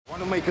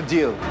to make a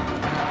deal.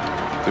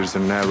 There's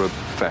an Arab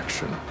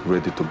faction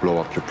ready to blow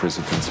up your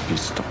president's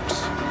peace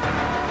talks.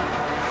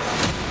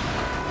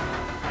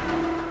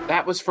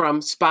 That was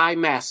from Spy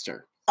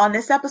Master. On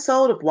this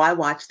episode of Why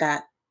Watch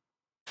That.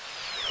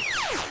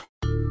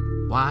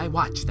 Why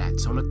Watch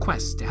That's on a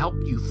quest to help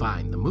you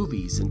find the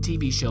movies and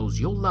TV shows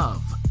you'll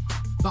love.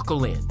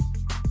 Buckle in.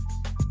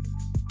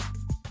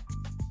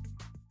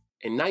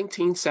 In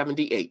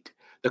 1978,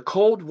 the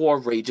Cold War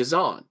rages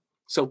on,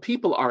 so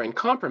people are in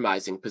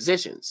compromising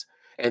positions,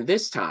 and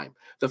this time,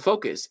 the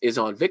focus is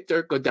on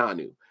Victor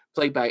Godanu,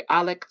 played by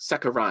Alec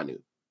Secaranu.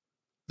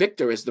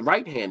 Victor is the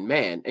right-hand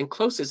man and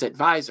closest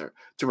advisor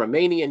to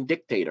Romanian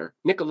dictator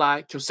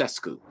Nicolae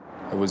Ceausescu.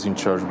 I was in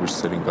charge with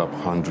setting up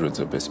hundreds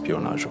of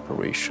espionage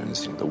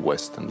operations in the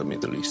West and the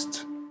Middle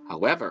East.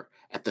 However,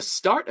 at the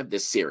start of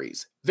this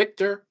series,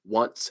 Victor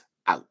wants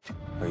out.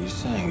 Are you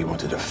saying you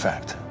want to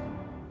defect?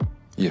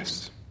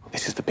 Yes.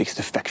 This is the biggest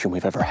defection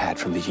we've ever had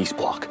from the East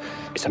Bloc.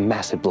 It's a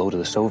massive blow to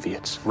the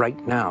Soviets. Right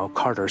now,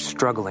 Carter's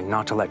struggling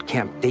not to let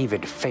Camp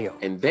David fail.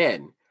 And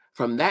then,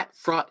 from that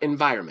fraught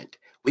environment,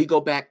 we go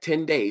back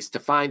 10 days to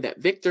find that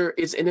Victor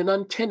is in an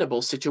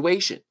untenable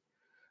situation.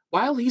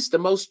 While he's the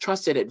most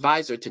trusted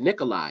advisor to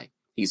Nicolae,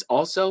 he's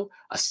also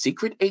a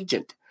secret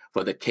agent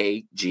for the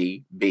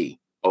KGB.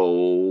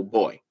 Oh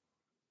boy.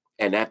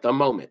 And at the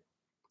moment,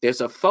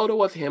 there's a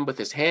photo of him with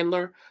his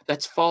handler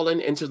that's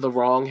fallen into the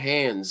wrong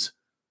hands.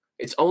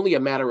 It's only a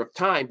matter of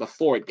time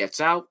before it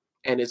gets out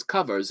and his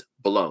cover's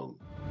blown.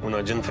 Un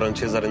agent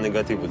francez are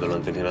negativul de la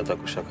întâlnirea ta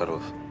cu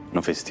Shakarov.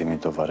 Nu fiți timid,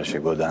 tovarășe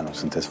Godanu,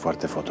 sunteți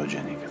foarte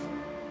fotogenic.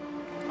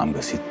 Am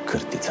găsit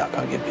cârtița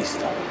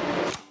KGBistă.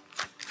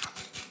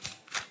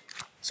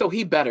 So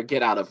he better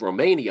get out of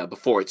Romania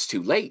before it's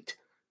too late.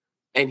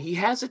 And he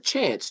has a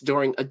chance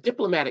during a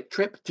diplomatic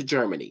trip to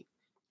Germany.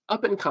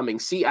 Up-and-coming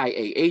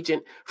CIA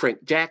agent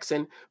Frank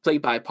Jackson,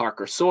 played by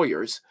Parker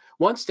Sawyers,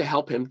 wants to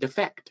help him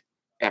defect.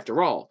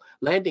 After all,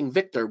 landing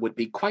Victor would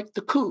be quite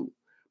the coup,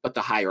 but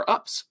the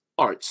higher-ups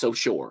aren't so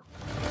sure.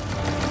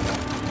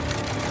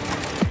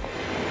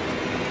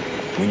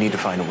 We need to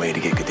find a way to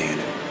get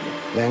Godanu.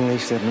 Langley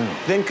said no.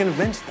 Then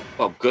convince them.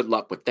 Well, good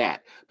luck with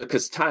that,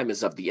 because time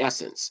is of the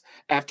essence.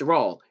 After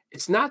all,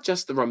 it's not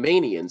just the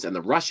Romanians and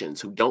the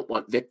Russians who don't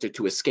want Victor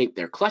to escape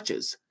their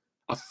clutches.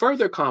 A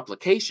further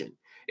complication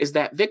is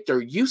that Victor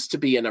used to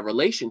be in a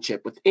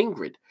relationship with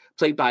Ingrid,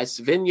 played by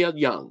Svenja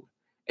Young,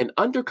 an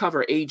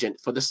undercover agent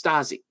for the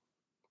Stasi.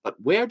 But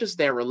where does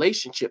their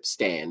relationship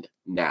stand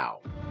now?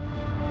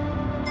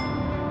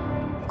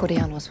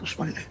 Godanu ist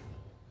verschwunden.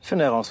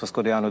 Finde heraus, was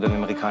Godanu den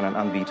Amerikanern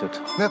anbietet.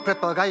 Мы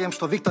предполагаем,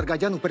 что Виктор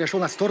Годяну перешел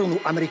на сторону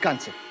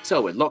американцев.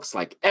 So it looks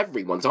like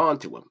everyone's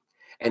onto him.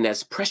 And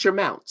as pressure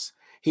mounts,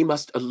 he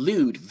must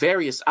elude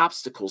various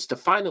obstacles to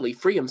finally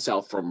free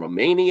himself from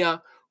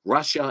Romania,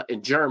 Russia,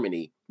 and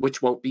Germany,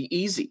 which won't be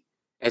easy.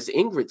 As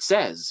Ingrid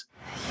says,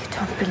 You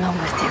don't belong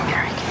with the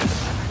Americans.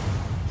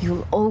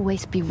 You'll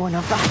always be one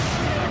of us.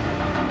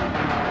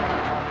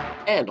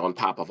 And on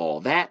top of all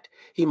that,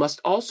 he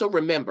must also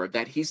remember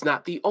that he's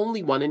not the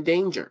only one in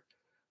danger.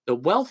 The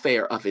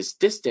welfare of his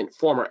distant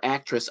former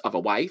actress of a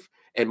wife,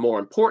 and more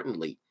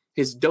importantly,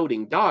 his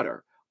doting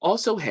daughter,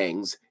 also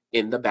hangs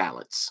in the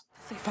balance.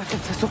 Să-i facem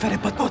să sufere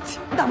pe toți,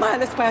 dar mai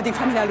ales pe aia din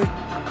familia lui.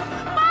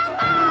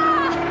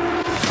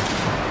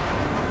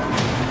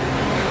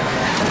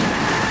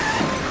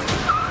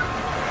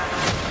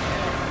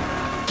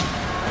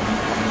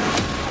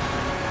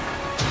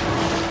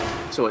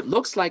 So it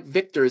looks like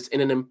Victor's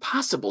in an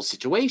impossible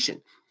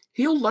situation.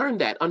 He'll learn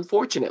that,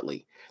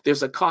 unfortunately.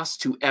 There's a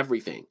cost to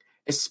everything,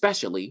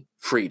 especially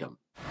freedom.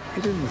 I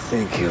didn't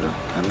think your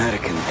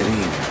American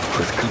dream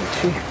would come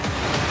true.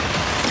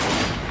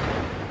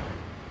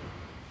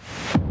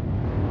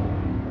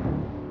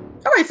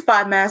 All right,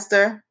 Spy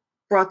Master,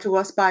 brought to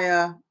us by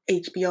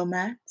HBO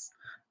Max.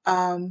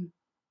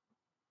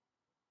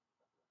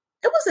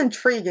 It was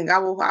intriguing, I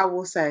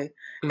will say.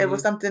 Mm-hmm. It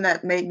was something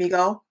that made me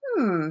go,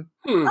 I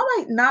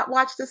might not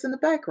watch this in the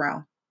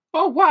background.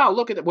 Oh, wow,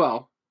 look at it.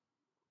 Well,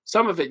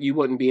 some of it you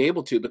wouldn't be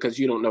able to because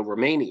you don't know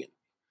Romanian.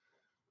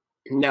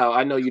 No,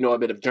 I know you know a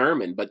bit of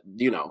German, but,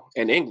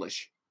 and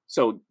English.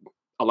 So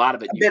a lot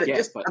of it you get.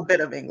 Just a bit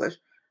of English.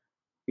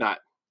 Not,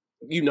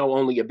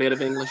 only a bit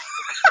of English?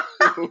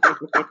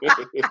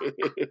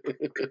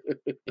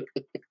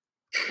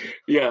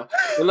 Yeah.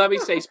 And let me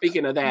say,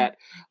 speaking of that,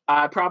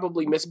 I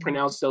probably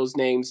mispronounced those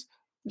names.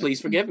 Please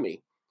forgive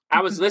me.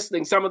 I was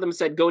listening. Some of them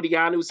said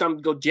Godianu, some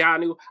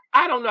Godianu.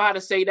 I don't know how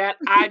to say that.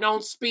 I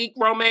don't speak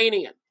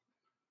Romanian.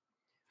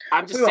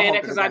 I'm just saying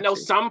that because I know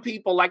some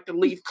people like to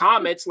leave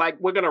comments like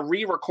we're going to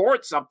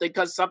re-record something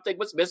because something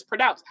was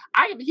mispronounced.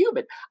 I am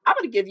human. I'm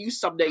going to give you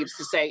some names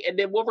to say, and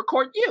then we'll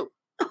record you.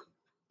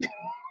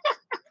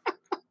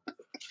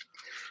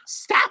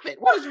 Stop it.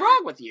 What is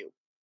wrong with you?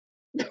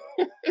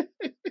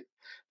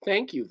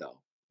 Thank you,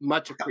 though.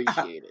 Much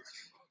appreciated.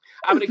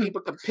 I'm going to keep a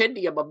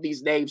compendium of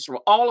these names from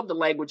all of the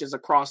languages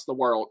across the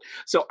world,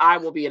 so I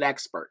will be an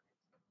expert.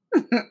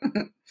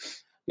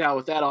 Now,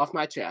 with that off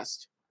my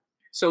chest,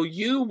 so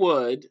you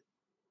would,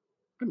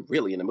 I'm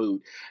really in the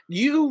mood,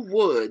 you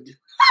would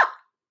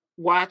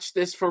watch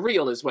this for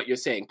real, is what you're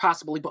saying,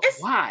 possibly, but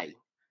why?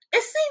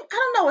 It seems, I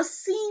don't know, it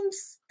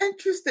seems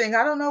interesting.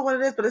 I don't know what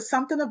it is, but it's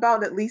something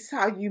about at least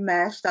how you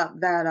mashed up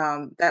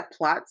that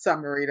plot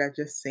summary that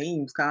just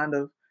seems kind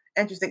of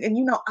interesting.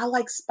 And I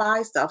like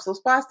spy stuff, so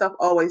spy stuff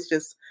always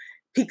just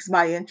piques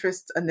my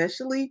interest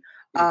initially.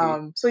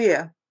 So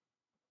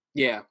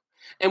yeah.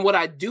 And what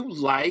I do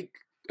like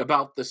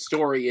about the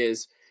story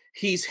is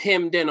he's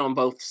hemmed in on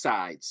both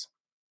sides.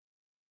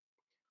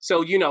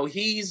 So,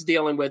 he's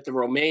dealing with the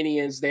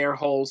Romanians, their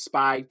whole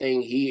spy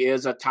thing. He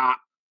is a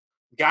top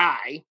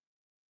guy,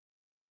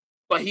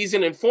 but he's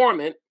an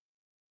informant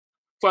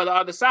for the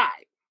other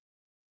side.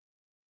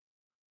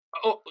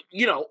 Oh,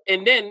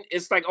 and then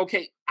it's like,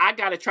 okay, I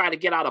got to try to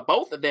get out of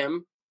both of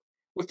them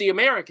with the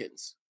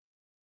Americans.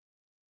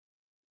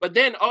 But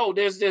then,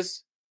 there's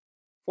this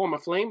former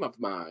flame of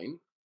mine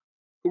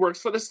who works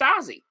for the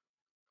Stasi.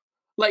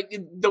 Like,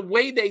 the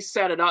way they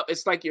set it up,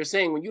 it's like you're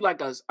saying, when you like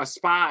a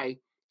spy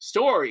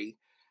story,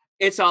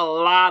 it's a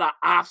lot of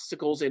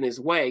obstacles in his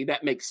way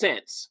that make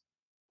sense.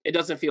 It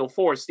doesn't feel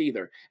forced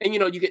either. And,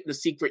 you get the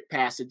secret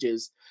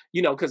passages,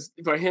 because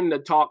for him to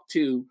talk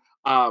to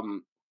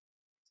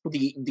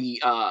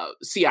the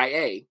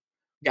CIA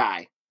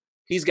guy,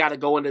 he's got to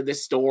go into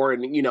this store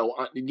and,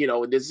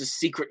 there's a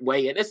secret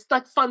way. And it's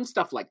like fun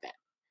stuff like that.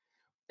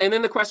 And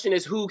then the question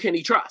is, who can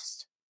he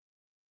trust?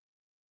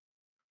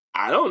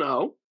 I don't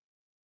know.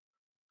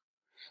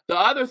 The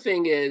other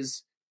thing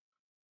is,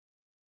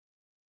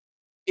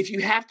 if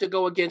you have to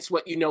go against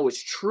what you know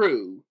is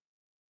true,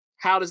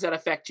 how does that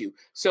affect you?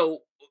 So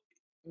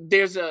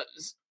there's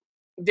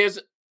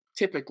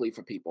typically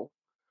for people,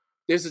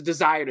 there's a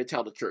desire to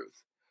tell the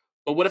truth.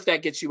 But what if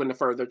that gets you into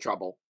further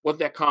trouble? What if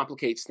that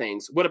complicates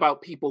things? What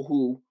about people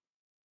who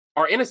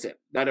are innocent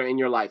that are in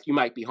your life you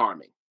might be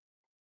harming?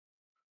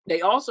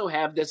 They also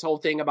have this whole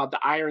thing about the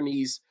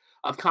ironies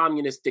of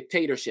communist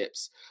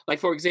dictatorships. Like,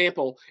 for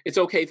example, it's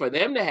okay for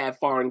them to have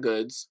foreign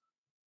goods.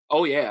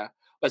 Oh, yeah.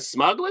 But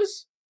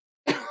smugglers?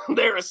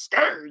 They're a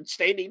scourge.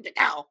 They need to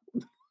go.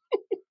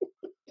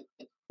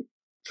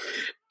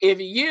 If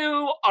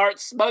you aren't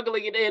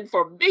smuggling it in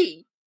for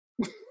me,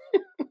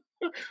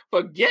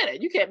 forget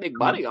it. You can't make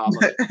money off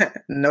of it.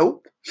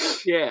 Nope.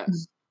 Yeah.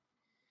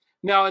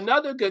 Now,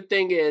 another good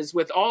thing is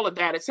with all of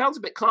that, it sounds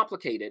a bit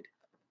complicated,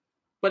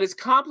 but it's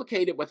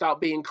complicated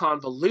without being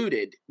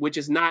convoluted, which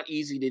is not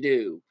easy to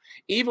do.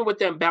 Even with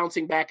them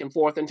bouncing back and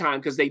forth in time,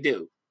 because they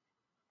do.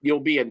 You'll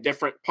be in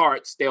different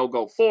parts. They'll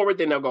go forward,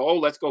 then they'll go,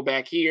 let's go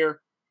back here.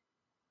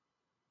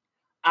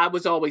 I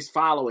was always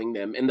following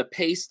them, and the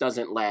pace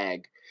doesn't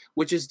lag,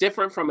 which is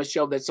different from a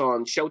show that's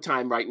on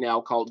Showtime right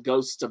now called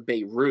Ghosts of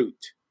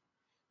Beirut.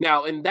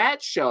 Now, in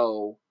that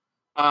show,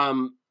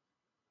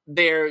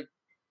 they're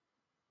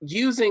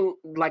using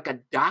like a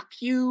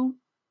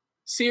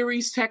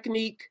docu-series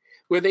technique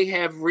where they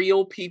have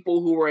real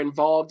people who are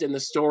involved in the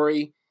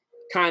story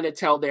kind of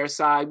tell their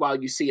side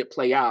while you see it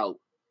play out.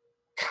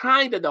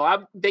 Kind of,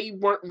 though. They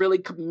weren't really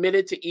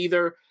committed to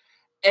either.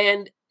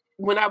 And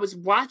when I was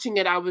watching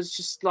it, I was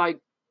just like,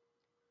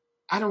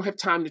 I don't have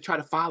time to try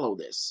to follow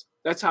this.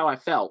 That's how I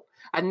felt.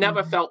 I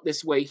never felt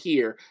this way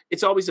here.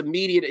 It's always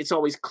immediate. It's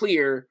always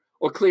clear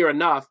or clear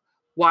enough.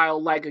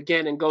 While, like,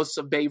 again, in Ghosts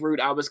of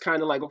Beirut, I was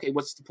kind of like, okay,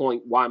 what's the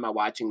point? Why am I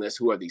watching this?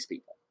 Who are these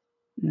people?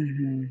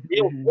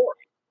 Real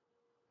boring.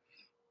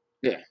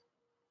 Yeah.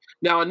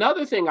 Now,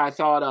 another thing I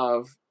thought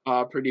of,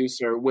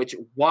 producer, which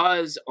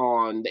was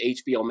on the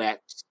HBO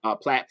Max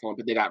platform,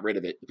 but they got rid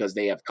of it because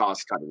they have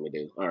cost cutting to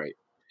do. All right.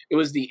 It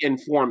was The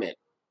Informant.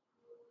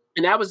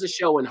 And that was a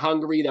show in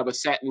Hungary that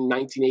was set in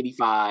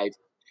 1985.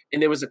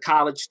 And there was a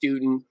college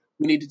student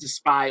who needed to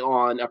spy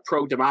on a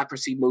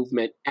pro-democracy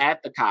movement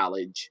at the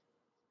college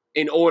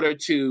in order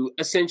to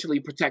essentially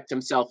protect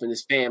himself and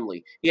his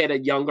family. He had a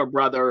younger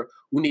brother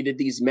who needed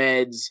these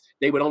meds.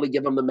 They would only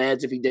give him the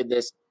meds if he did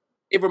this.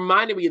 It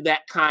reminded me of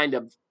that kind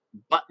of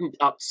buttoned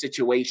up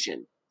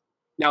situation.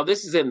 Now,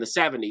 this is in the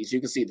 70s. You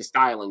can see the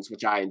stylings,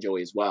 which I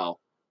enjoy as well.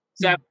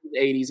 70s,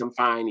 80s, I'm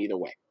fine either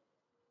way.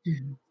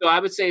 So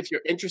I would say if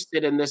you're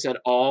interested in this at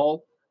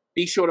all,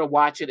 be sure to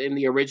watch it in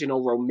the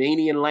original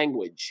Romanian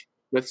language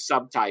with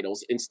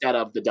subtitles instead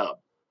of the dub.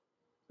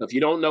 So if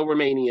you don't know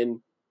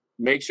Romanian,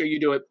 make sure you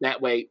do it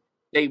that way.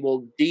 They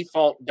will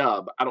default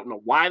dub. I don't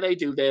know why they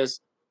do this.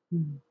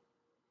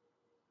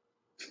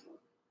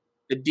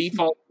 The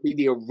default will be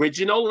the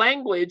original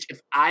language.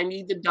 If I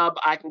need the dub,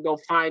 I can go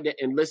find it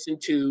and listen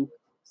to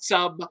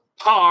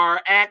subpar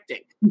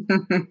acting.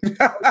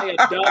 A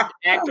dubbed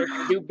actor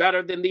can do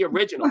better than the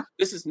original.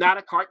 This is not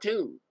a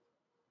cartoon.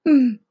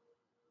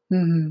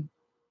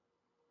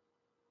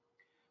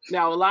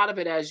 Now, a lot of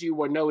it, as you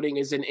were noting,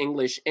 is in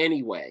English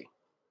anyway.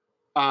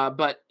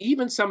 But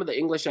even some of the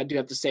English, I do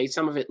have to say,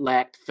 some of it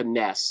lacked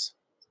finesse.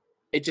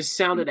 It just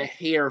sounded a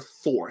hair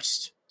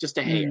forced, just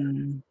a hair.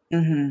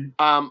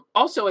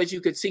 Also, as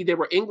you could see, there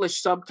were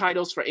English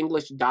subtitles for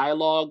English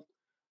dialogue.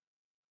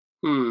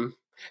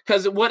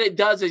 Because what it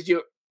does is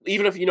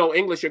even if you know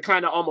English, you're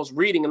kind of almost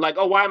reading and like,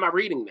 oh, why am I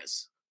reading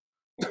this?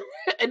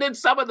 And then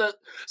some of the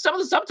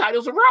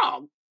subtitles are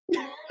wrong.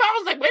 I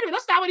was like, wait a minute,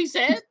 that's not what he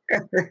said.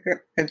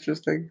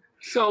 Interesting.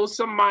 So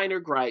some minor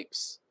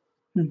gripes.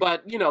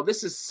 But, you know,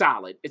 this is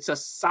solid. It's a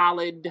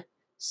solid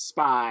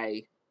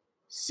spy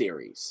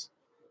series.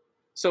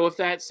 So with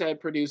that said,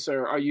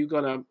 producer, are you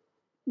going to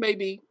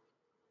maybe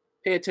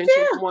pay attention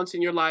for once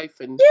in your life?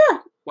 And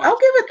watch?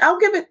 I'll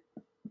give it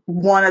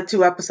 1 or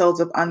 2 episodes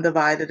of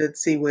Undivided and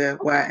see where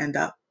I end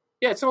up.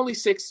 Yeah, it's only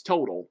 6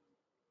 total.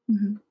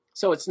 Mm-hmm.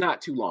 So it's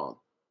not too long.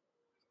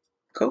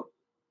 Cool.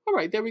 All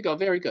right, there we go.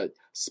 Very good.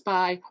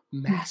 Spy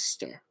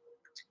Master.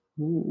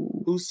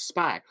 Ooh. Who's the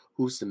spy?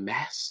 Who's the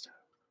master?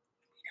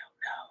 We don't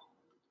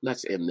know.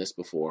 Let's end this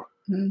before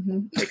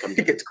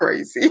It gets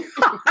crazy.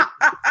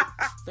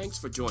 Thanks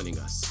for joining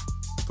us.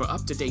 For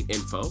up-to-date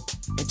info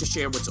and to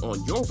share what's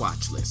on your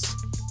watch list,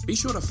 be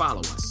sure to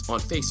follow us on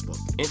Facebook,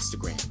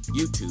 Instagram,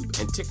 YouTube,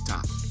 and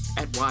TikTok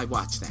at Why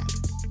Watch That,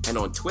 and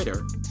on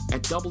Twitter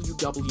at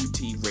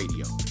WWT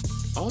Radio.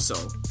 Also,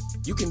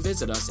 you can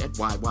visit us at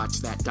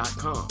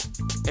whywatchthat.com.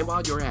 And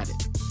while you're at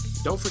it,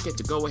 don't forget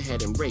to go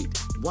ahead and rate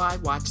Why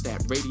Watch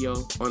That Radio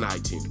on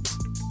iTunes.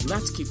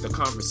 Let's keep the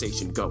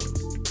conversation going.